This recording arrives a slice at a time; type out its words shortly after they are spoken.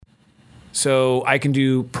So I can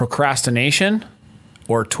do procrastination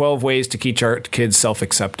or 12 ways to teach our kids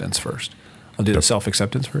self-acceptance first. I'll do the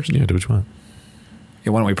self-acceptance first. Yeah, do which one?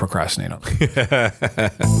 Yeah, why don't we procrastinate on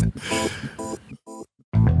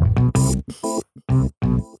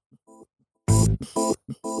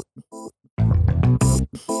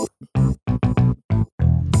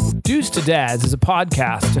Dudes to Dads is a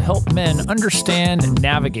podcast to help men understand and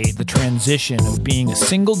navigate the transition of being a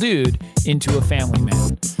single dude into a family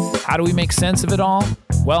man. How do we make sense of it all?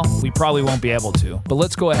 Well, we probably won't be able to, but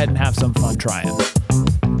let's go ahead and have some fun trying.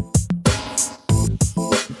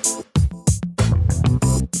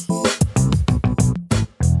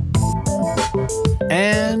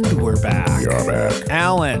 And we're back. You're back.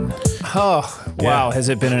 Alan. Oh, wow. Yeah. Has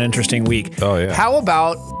it been an interesting week? Oh, yeah. How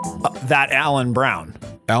about that Alan Brown?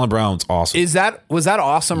 Alan Brown's awesome. Was that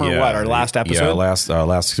awesome or what? Our last episode? Yeah,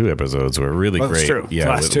 last two episodes were really great. That's true. Yeah,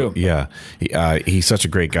 last two. Yeah, he's such a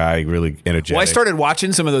great guy. Really energetic. Well, I started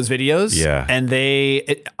watching some of those videos. Yeah, and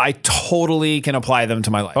I totally can apply them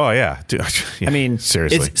to my life. Oh yeah, dude. Yeah. I mean,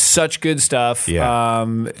 seriously, it's such good stuff. Yeah.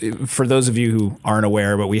 For those of you who aren't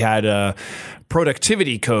aware, but we had a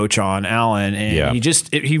productivity coach on Alan, and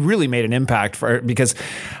he really made an impact because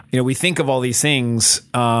we think of all these things,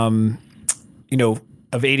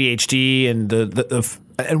 of ADHD and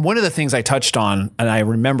and one of the things I touched on, and I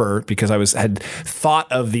remember because had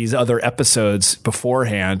thought of these other episodes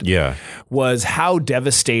beforehand, was how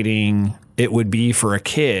devastating it would be for a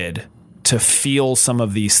kid to feel some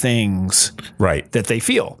of these things that they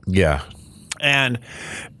feel. Yeah. And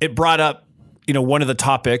it brought up, one of the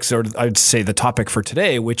topics, or I'd say the topic for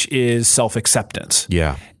today, which is self-acceptance.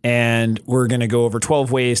 Yeah. And we're going to go over 12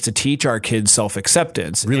 ways to teach our kids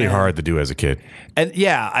self-acceptance. Really hard to do as a kid. And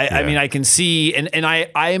I mean, I can see, and I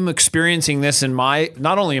am experiencing this in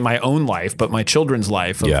not only in my own life, but my children's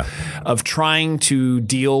life of trying to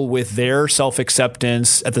deal with their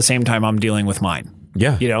self-acceptance at the same time I'm dealing with mine.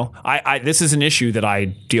 Yeah. This is an issue that I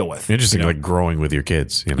deal with. Interesting, like growing with your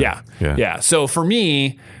kids. Yeah. So for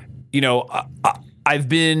me, I've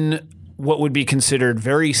been what would be considered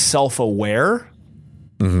very self-aware.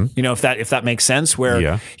 Mm-hmm. If that makes sense,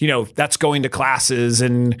 where, that's going to classes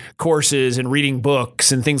and courses and reading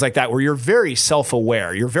books and things like that, where you're very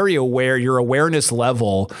self-aware. You're very aware. Your awareness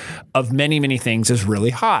level of many, many things is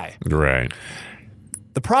really high. Right.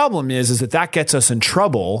 The problem is that gets us in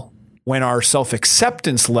trouble when our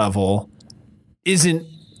self-acceptance level isn't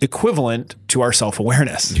equivalent to our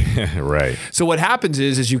self-awareness. Right. So what happens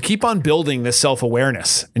is you keep on building this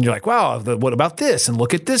self-awareness and you're like, wow, what about this? And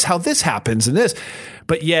look at this, how this happens and this.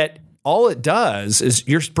 But yet all it does is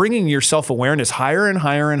you're bringing your self-awareness higher and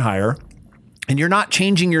higher and higher, and you're not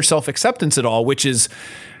changing your self-acceptance at all, which is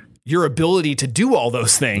your ability to do all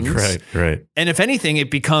those things. Right. And if anything,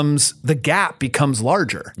 the gap becomes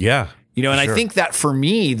larger. Yeah. And I think that for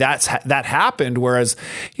me, that happened. Whereas,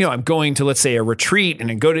 I'm going to, let's say, a retreat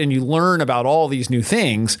and you learn about all these new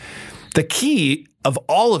things. The key of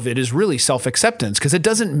all of it is really self-acceptance, because it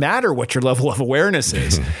doesn't matter what your level of awareness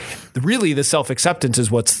is. Really, the self-acceptance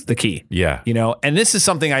is what's the key. Yeah. And this is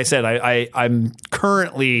something I said, I'm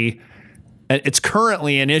currently, it's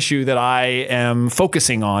currently an issue that I am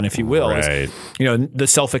focusing on, if you will. Right. Is, the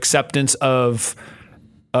self-acceptance of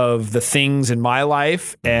the things in my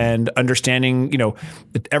life and understanding,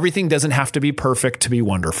 that everything doesn't have to be perfect to be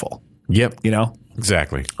wonderful. Yep.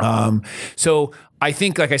 Exactly. So I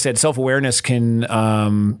think, like I said, self-awareness can,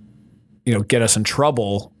 get us in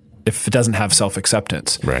trouble if it doesn't have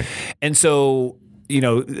self-acceptance. Right. And so,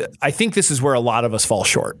 I think this is where a lot of us fall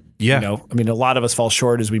short. Yeah. A lot of us fall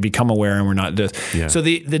short as we become aware and we're not. Yeah. So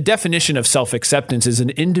the definition of self-acceptance is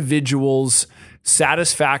an individual's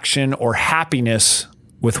satisfaction or happiness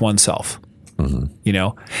with oneself.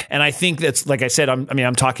 Mm-hmm. And I think that's, like I said,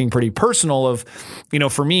 I'm talking pretty personal of,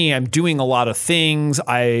 for me, I'm doing a lot of things.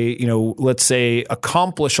 I, let's say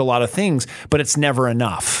accomplish a lot of things, but it's never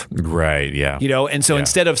enough. Right. Yeah. And so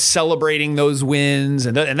instead of celebrating those wins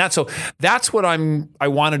and that's what I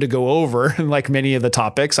wanted to go over. And like many of the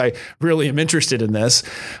topics, I really am interested in this.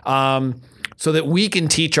 So that we can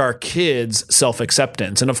teach our kids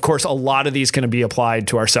self-acceptance. And of course, a lot of these can be applied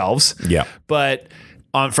to ourselves. Yeah. But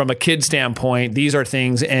from a kid standpoint, these are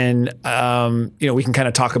things, and we can kind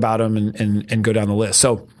of talk about them and go down the list.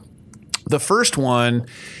 So the first one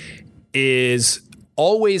is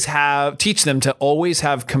teach them to always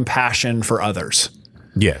have compassion for others.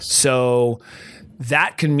 Yes. So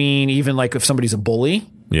that can mean even like if somebody's a bully,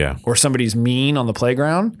 or somebody's mean on the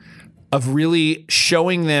playground, of really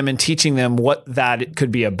showing them and teaching them what that it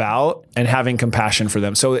could be about and having compassion for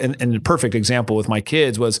them. So, and the perfect example with my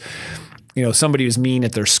kids was, somebody who's mean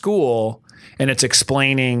at their school, and it's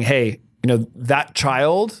explaining, hey, that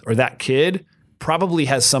child or that kid probably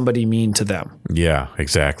has somebody mean to them. Yeah,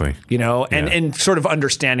 exactly. And sort of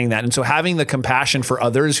understanding that. And so having the compassion for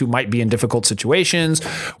others who might be in difficult situations,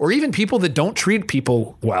 or even people that don't treat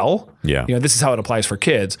people well. Yeah. This is how it applies for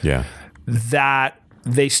kids. Yeah. That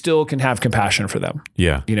they still can have compassion for them.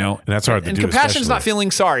 Yeah. And that's hard to do. Compassion is not feeling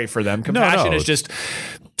sorry for them. Compassion is just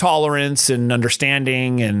tolerance and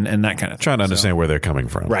understanding and that kind of thing. Trying to understand where they're coming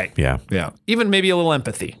from. Right. Yeah. Yeah. Even maybe a little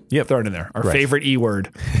empathy. Yep. Throw it in there. Our favorite E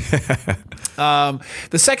word. The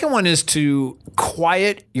second one is to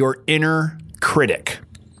quiet your inner critic.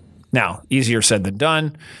 Now, easier said than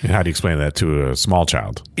done. And how do you explain that to a small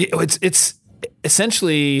child? It's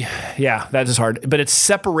essentially, that is hard, but it's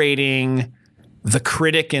separating the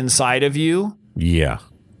critic inside of you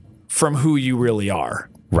from who you really are.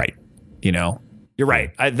 Right. You're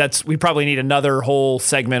right. We probably need another whole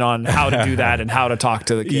segment on how to do that and how to talk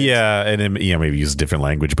to the kids. Yeah, and then, maybe use a different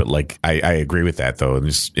language, but I agree with that though. And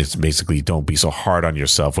it's basically don't be so hard on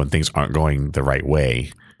yourself when things aren't going the right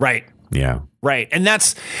way. Right. Yeah. Right. And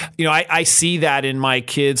that's, I see that in my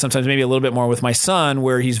kids, sometimes maybe a little bit more with my son,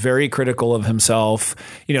 where he's very critical of himself.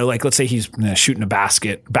 Let's say he's shooting a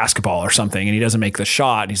basketball or something, and he doesn't make the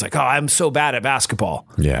shot. And he's like, oh, I'm so bad at basketball.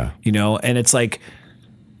 Yeah. And it's like,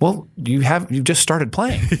 well, you just started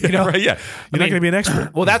playing, Right. Yeah. You're not going to be an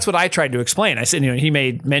expert. Well, that's what I tried to explain. I said, he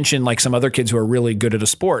made mention like some other kids who are really good at a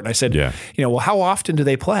sport. And I said, well, how often do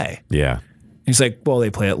they play? Yeah. He's like, well,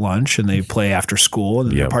 they play at lunch and they play after school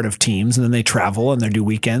and they're part of teams and then they travel and they do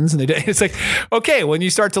weekends and they do. It's like, okay, when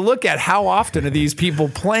you start to look at how often are these people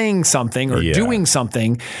playing something or doing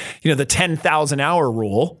something, the 10,000 hour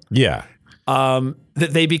rule. Yeah. That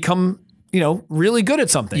they become really good at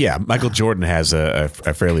something. Yeah. Michael Jordan has a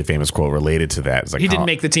fairly famous quote related to that. It's like he didn't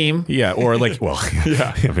make the team. Yeah. Or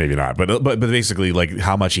maybe not. But basically like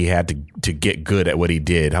how much he had to get good at what he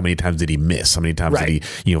did. How many times did he miss? How many times did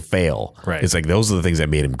he, fail? Right. It's like, those are the things that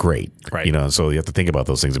made him great. Right. So you have to think about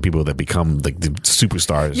those things. The people that become like the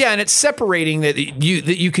superstars. Yeah. And it's separating that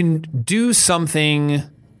you can do something.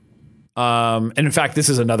 And in fact, this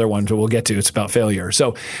is another one that we'll get to. It's about failure.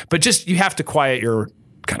 So, but just, you have to quiet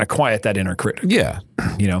that inner critic. Yeah.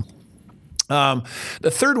 The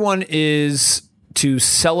third one is to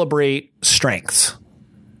celebrate strengths.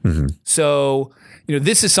 Mm-hmm. So,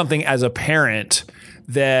 this is something as a parent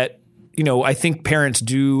that, I think parents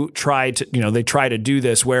do try to, they try to do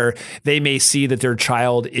this where they may see that their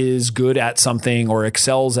child is good at something or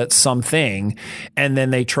excels at something, and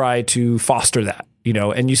then they try to foster that.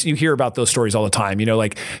 And you hear about those stories all the time,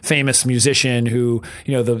 like famous musician who,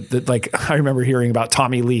 I remember hearing about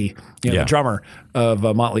Tommy Lee, the drummer of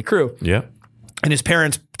Motley Crue. Yeah. And his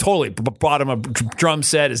parents totally bought him a drum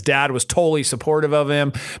set. His dad was totally supportive of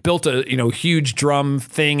him, built a, huge drum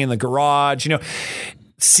thing in the garage,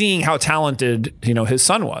 seeing how talented, his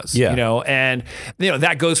son was, and,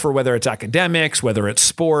 that goes for whether it's academics, whether it's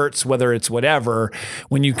sports, whether it's whatever.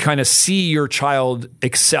 When you kind of see your child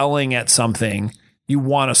excelling at something, you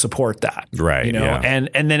want to support that, right?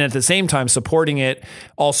 And then at the same time, supporting it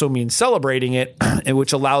also means celebrating it,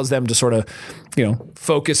 which allows them to sort of,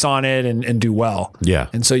 focus on it and do well. Yeah.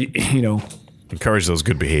 And so, encourage those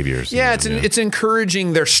good behaviors. Yeah, it's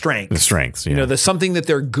encouraging their strengths. The strengths, there's something that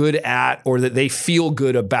they're good at or that they feel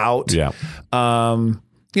good about. Yeah. And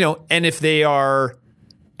if they are,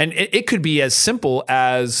 and it could be as simple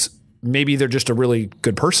as maybe they're just a really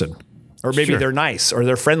good person. Or maybe they're nice, or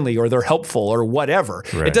they're friendly, or they're helpful, or whatever.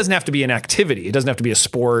 Right. It doesn't have to be an activity. It doesn't have to be a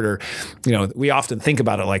sport, or we often think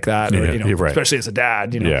about it like that. Or, especially as a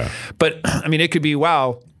dad. Yeah. But it could be,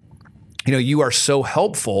 wow, you are so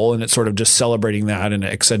helpful, and it's sort of just celebrating that and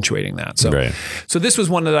accentuating that. So, so this was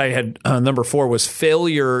one that I had. Number 4 was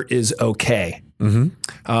failure is okay.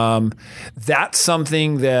 Mm-hmm. That's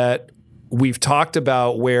something that we've talked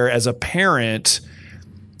about, where as a parent,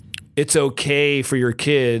 it's okay for your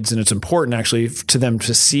kids, and it's important actually to them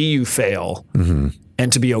to see you fail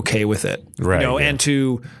and to be okay with it, right? And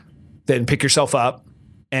to then pick yourself up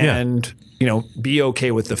and be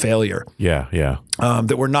okay with the failure. Yeah, yeah.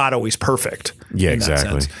 That we're not always perfect. Yeah,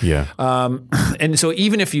 exactly. Yeah. And so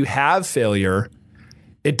even if you have failure,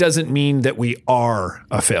 it doesn't mean that we are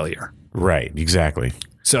a failure. Right. Exactly.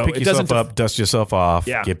 So pick yourself up, dust yourself off,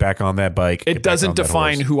 get back on that bike. It doesn't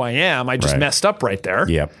define who I am. I just messed up right there.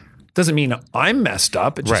 Yep. Doesn't mean I'm messed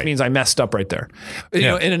up. It just means I messed up right there.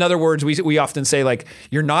 In other words, we often say, like,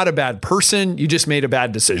 you're not a bad person. You just made a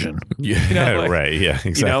bad decision. Yeah. Right. Yeah.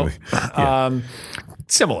 Exactly.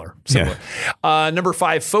 Similar. Number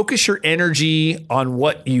 5, focus your energy on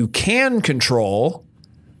what you can control,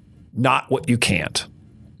 not what you can't.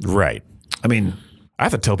 Right. I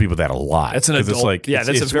have to tell people that a lot. It's an adult. It's like,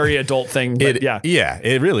 that's a very adult thing. But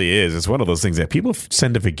it really is. It's one of those things that people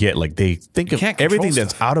tend to forget. Like they think of everything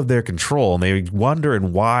that's out of their control, and they wonder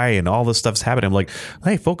and why and all this stuff's happening. I'm like,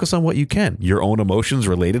 hey, focus on what you can. Your own emotions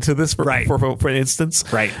related to this, for instance.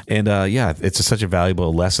 Right. And it's just such a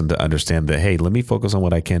valuable lesson to understand that, hey, let me focus on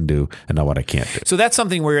what I can do and not what I can't do. So that's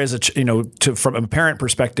something where, from a parent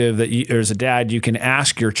perspective, or as a dad, you can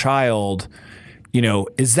ask your child,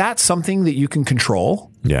 is that something that you can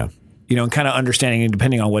control? Yeah. And kind of understanding, and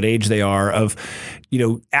depending on what age they are, of,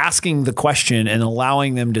 asking the question and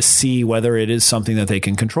allowing them to see whether it is something that they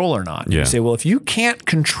can control or not. Yeah. You say, well, if you can't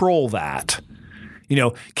control that,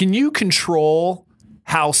 can you control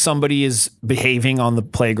how somebody is behaving on the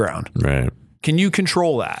playground? Right. Can you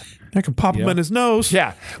control that? I can pop him in his nose.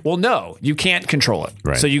 Yeah. Well, no, you can't control it.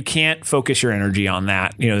 Right. So you can't focus your energy on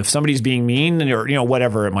that. If somebody's being mean or,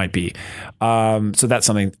 whatever it might be. So that's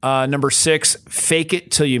something. Number 6, fake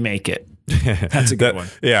it till you make it. That's a good one.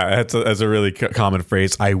 Yeah, that's a really common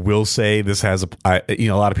phrase. I will say this has a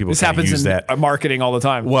lot of people. This happens use in that. Marketing all the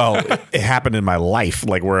time. Well, it happened in my life,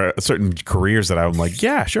 like where certain careers that I'm like,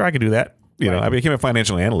 yeah, sure, I can do that. I became a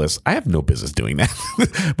financial analyst. I have no business doing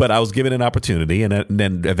that, but I was given an opportunity and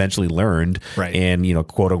then eventually learned and,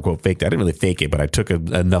 quote unquote, faked. I didn't really fake it, but I took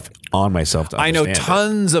enough on myself to understand. I know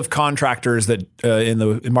tons of contractors that in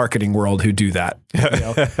the marketing world who do that.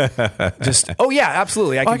 Absolutely.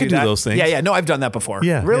 I can do those things. Yeah. No, I've done that before.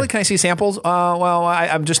 Yeah. Really? Yeah. Can I see samples? Well,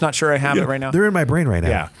 I'm just not sure I have it right now. They're in my brain right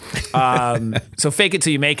now. Yeah. So fake it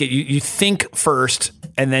till you make it. You think first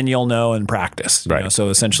and then you'll know and practice. Right. So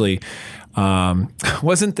essentially,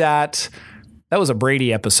 wasn't that was a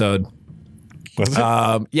Brady episode? Was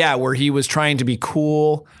it? Yeah, where he was trying to be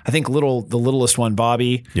cool. I think the littlest one,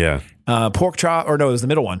 Bobby. Yeah. Pork chop, or no, it was the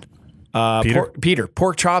middle one. Peter,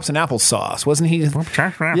 pork chops and applesauce. Wasn't he? Pork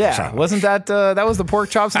chops and applesauce. Yeah, wasn't that that was the pork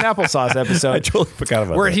chops and applesauce episode? I totally forgot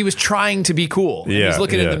about where that. he was trying to be cool. Yeah, he was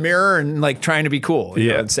looking in the mirror and like trying to be cool.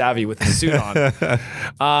 And savvy with his suit on.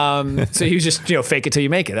 So he was just fake it till you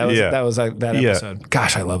make it. That was that episode.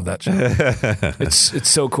 Gosh, I love that show. It's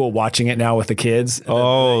so cool watching it now with the kids.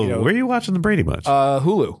 Oh, where are you watching the Brady Bunch?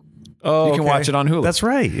 Hulu. Oh, you can watch it on Hulu. That's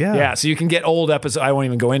right. Yeah. Yeah. So you can get old episodes. I won't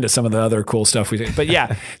even go into some of the other cool stuff we do. But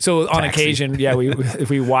yeah. So on occasion,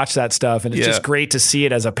 we watch that stuff, and it's just great to see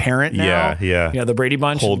it as a parent now. Yeah. The Brady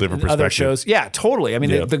Bunch, whole different perspective. Other shows. Yeah, totally. I mean,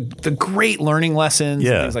 the great learning lessons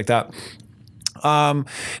and things like that.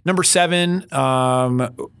 Number 7. We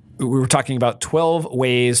were talking about 12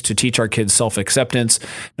 ways to teach our kids self-acceptance.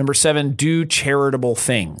 Number 7, do charitable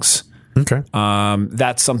things. Okay.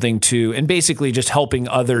 That's something too, and basically just helping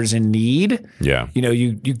others in need. Yeah.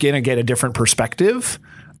 You're gonna get a different perspective,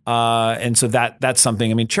 and so that's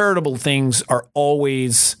something. I mean, charitable things are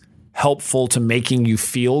always helpful to making you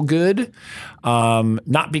feel good,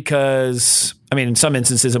 not because in some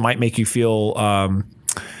instances it might make you feel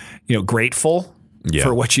grateful. Yeah.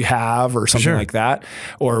 For what you have or something like that,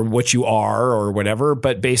 or what you are or whatever,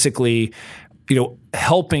 but basically,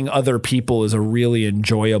 helping other people is a really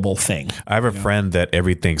enjoyable thing. I have a friend that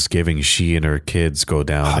every Thanksgiving she and her kids go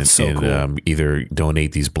down and either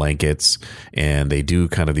donate these blankets, and they do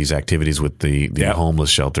kind of these activities with the homeless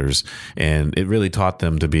shelters, and it really taught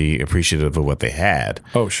them to be appreciative of what they had.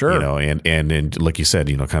 Oh, sure. And like you said,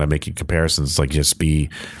 kind of making comparisons, like just be,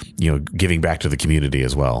 giving back to the community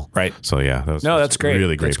as well. Right. So yeah, that's great.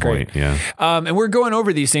 Really great point. Yeah. And we're going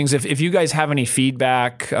over these things. If you guys have any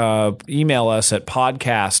feedback, email us at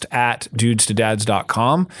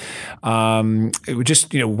podcast@dudestodads.com. We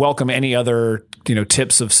just welcome any other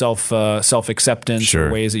tips of self-acceptance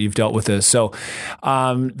or ways that you've dealt with this. So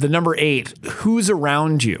the number 8, who's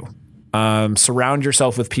around you? Surround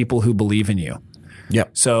yourself with people who believe in you.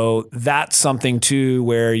 Yep. So that's something too,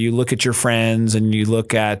 where you look at your friends and you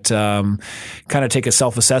look at kind of take a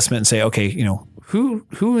self-assessment and say, okay,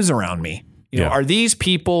 who is around me? Are these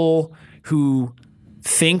people who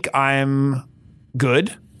think I'm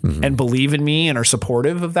good and believe in me and are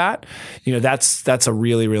supportive of that? That's a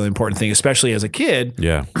really, really important thing, especially as a kid.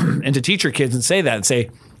 Yeah. And to teach your kids and say that and say,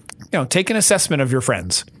 take an assessment of your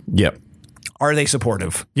friends. Yep. Are they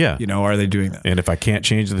supportive? Yeah. Are they doing that? And if I can't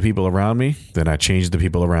change the people around me, then I change the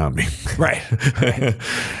people around me. Right.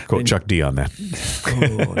 Quote Chuck D on that.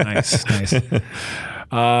 Oh, nice.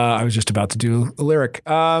 I was just about to do a lyric.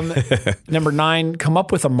 Number 9, come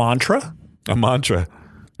up with a mantra. A mantra.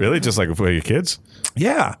 Really? Just like for your kids?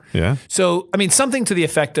 Yeah. Yeah. So, something to the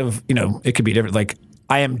effect of, it could be different. Like,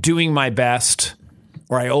 I am doing my best,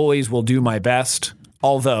 or I always will do my best.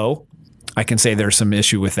 Although I can say there's some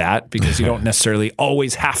issue with that, because you don't necessarily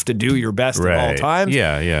always have to do your best at all times.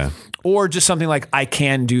 Yeah. Or just something like, I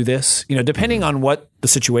can do this, depending on what the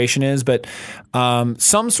situation is, but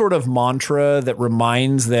some sort of mantra that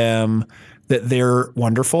reminds them that they're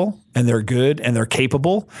wonderful and they're good and they're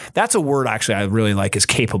capable. That's a word actually I really like, is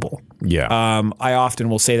capable. Yeah. I often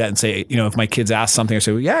will say that and say, if my kids ask something, I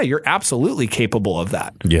say, well, yeah, you're absolutely capable of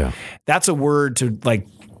that. Yeah. That's a word to like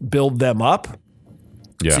build them up.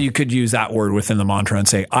 Yeah. So you could use that word within the mantra and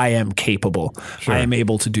say, I am capable. Sure. I am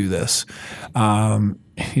able to do this.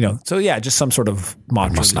 So yeah, just some sort of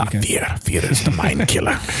mantra. Must not fear. Fear is the mind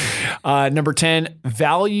killer. Number 10,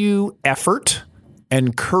 value effort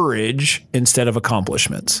and courage instead of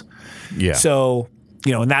accomplishments. Yeah. So,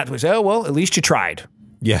 and that was, at least you tried.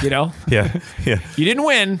 Yeah. Yeah. Yeah. You didn't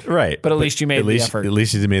win. Right. But at least you made the effort. At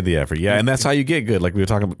least you made the effort. Yeah. And that's how you get good. Like we were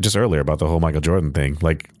talking just earlier about the whole Michael Jordan thing.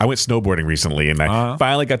 Like I went snowboarding recently and I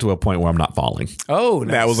finally got to a point where I'm not falling. Oh,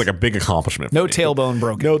 nice. That was like a big accomplishment. No tailbone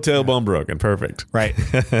broken. No tailbone broken. Perfect. Right.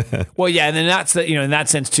 Well, yeah. And then that's in that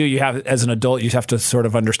sense too, you have, as an adult, you have to sort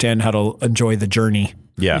of understand how to enjoy the journey.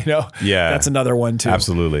 Yeah. Yeah. That's another one too.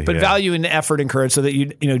 Absolutely. But value and effort and courage so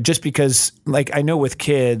that just because like I know with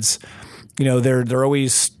kids, they're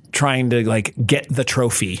always trying to like get the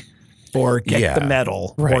trophy or get the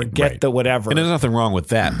medal or get the whatever. And there's nothing wrong with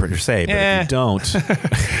that per se, but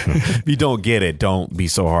if you don't get it, don't be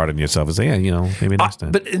so hard on yourself and say, maybe next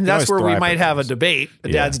time. But that's where we might have a debate,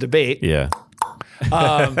 dad's debate. Yeah.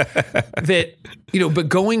 That, but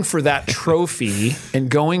going for that trophy and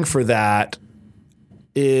going for that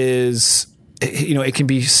is, it can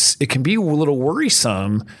be a little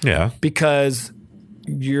worrisome. Yeah. Because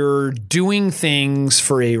you're doing things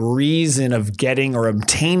for a reason of getting or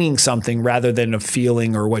obtaining something rather than a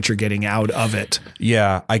feeling or what you're getting out of it.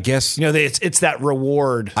 Yeah, I guess it's that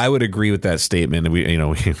reward. I would agree with that statement. We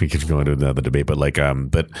could go into another debate, but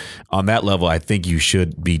but on that level, I think you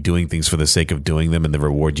should be doing things for the sake of doing them and the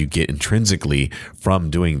reward you get intrinsically from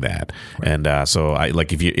doing that. Right. And so I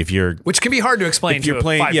like if you're which can be hard to explain. If you're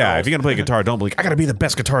playing, if you're gonna play guitar, don't be like I gotta be the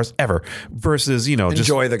best guitarist ever. Versus just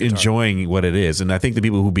enjoying what it is. And I think the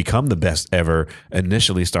people who become the best ever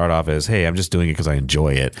initially start off as, hey, I'm just doing it because I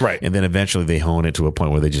enjoy it. Right. And then eventually they hone it to a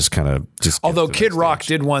point where they just kind of Although Kid Rock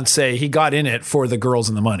did once say he got in it for the girls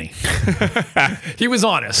and the money. He was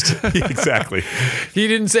honest. Exactly. He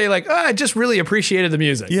didn't say like, I just really appreciated the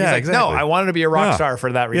music. Yeah, He's like, exactly. No, I wanted to be a rock star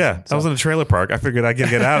for that reason. Yeah. So. I was in a trailer park. I figured I could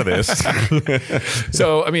get out of this.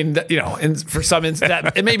 So, I mean, and for some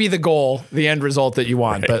that it may be the goal, the end result that you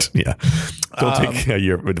want, but yeah. Don't take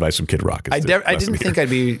your advice from Kid Rock. I didn't think I'd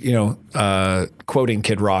be, quoting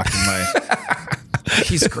Kid Rock in my.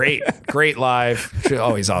 He's great live.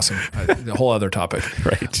 Oh, he's awesome. A whole other topic.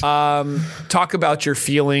 Right. Talk about your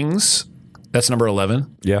feelings. That's number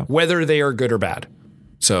 11. Yeah. Whether they are good or bad.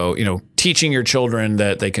 So, teaching your children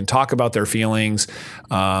that they can talk about their feelings,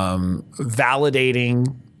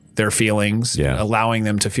 validating their feelings, allowing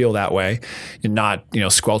them to feel that way and not,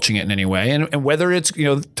 squelching it in any way. And whether it's,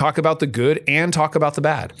 talk about the good and talk about the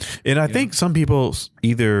bad. And I think some people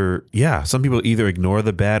either ignore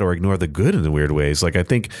the bad or ignore the good in weird ways. Like I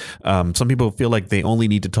think some people feel like they only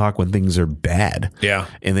need to talk when things are bad. Yeah.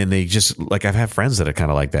 And then they just like, I've had friends that are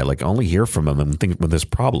kind of like that, like only hear from them when there's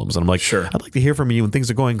problems. And I'm like, sure, I'd like to hear from you when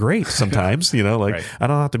things are going great sometimes, right. I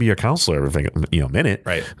don't have to be your counselor every minute.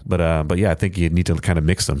 Right. But yeah, I think you need to kind of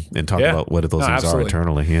mix them and talk about what those things are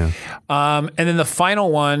internally. Yeah. And then the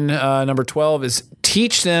final one, number 12, is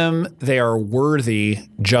teach them they are worthy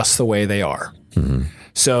just the way they are. Mm-hmm.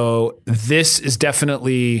 So this is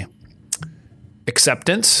definitely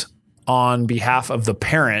acceptance on behalf of the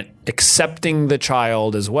parent, accepting the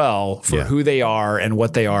child as well for who they are and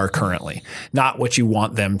what they are currently, not what you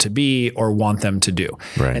want them to be or want them to do.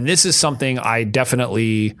 Right. And this is something I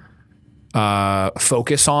definitely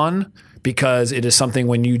focus on, because it is something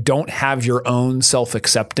when you don't have your own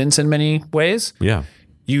self-acceptance in many ways,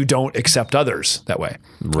 you don't accept others that way.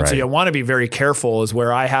 Right. So you want to be very careful, is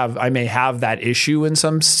where I may have that issue in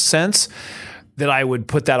some sense, that I would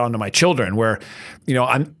put that onto my children, where,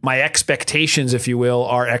 my expectations, if you will,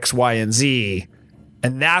 are X, Y, and Z.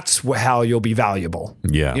 And that's how you'll be valuable.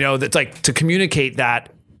 Yeah. That's like to communicate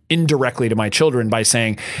that indirectly to my children by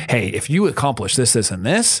saying, hey, if you accomplish this, this, and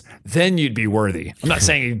this, then you'd be worthy. I'm not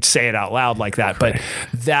saying you'd say it out loud like that, but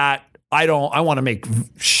that I want to make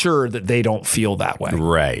sure that they don't feel that way.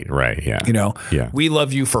 Right. Yeah. We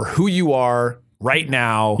love you for who you are right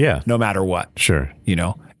now, no matter what. Sure.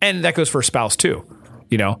 And that goes for a spouse too,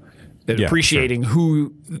 appreciating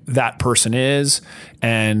who that person is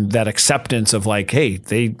and that acceptance of like, hey,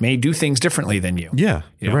 they may do things differently than you. Yeah.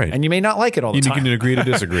 Right. And you may not like it all the time. You can agree to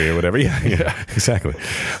disagree or whatever. Yeah. Exactly.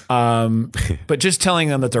 But just telling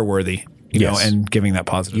them that they're worthy, you know, and giving that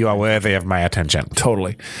positive. You are worthy of my attention.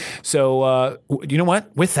 Totally. So, you know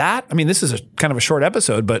what? With that, I mean, this is a kind of a short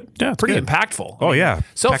episode, but pretty impactful. Oh, yeah.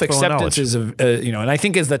 Self-acceptance is, you know, and I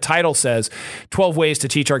think as the title says, 12 ways to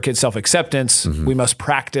teach our kids self-acceptance. We must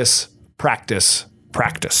practice.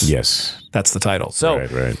 Yes. That's the title. So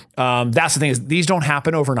that's the thing is these don't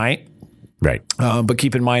happen overnight. Right. But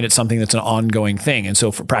keep in mind, it's something that's an ongoing thing. And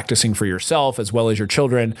so for practicing for yourself as well as your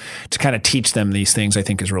children to kind of teach them these things, I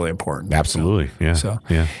think is really important. Absolutely. Yeah. So,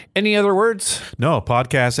 any other words? No,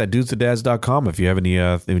 podcast at dudesadads.com. If you have any,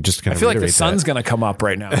 just kind of I feel like the sun's going to come up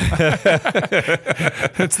right now. It's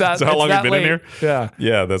that. So how long have you been in here? Yeah.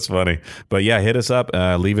 Yeah, that's funny. But yeah, hit us up.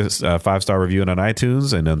 Leave us a 5-star review on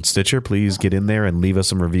iTunes and on Stitcher. Please get in there and leave us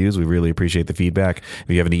some reviews. We really appreciate the feedback. If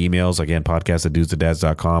you have any emails, again, podcast at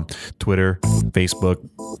dudesadads.com. Twitter, Facebook,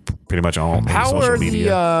 pretty much all social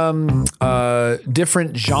media. How are the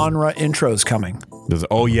different genre intros coming?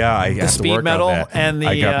 I have speed to work metal on that. and the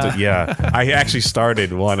I actually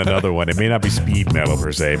started another one. It may not be speed metal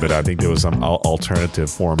per se, but I think there was some alternative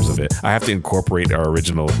forms of it. I have to incorporate our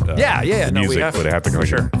original music, but I have to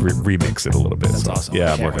remix it a little bit. That's awesome.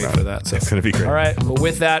 Yeah, I'm working on it. That, so. It's going to be great. All right. Well,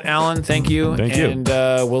 with that, Alan, thank you. Thank you. And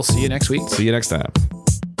we'll see you next week. See you next time.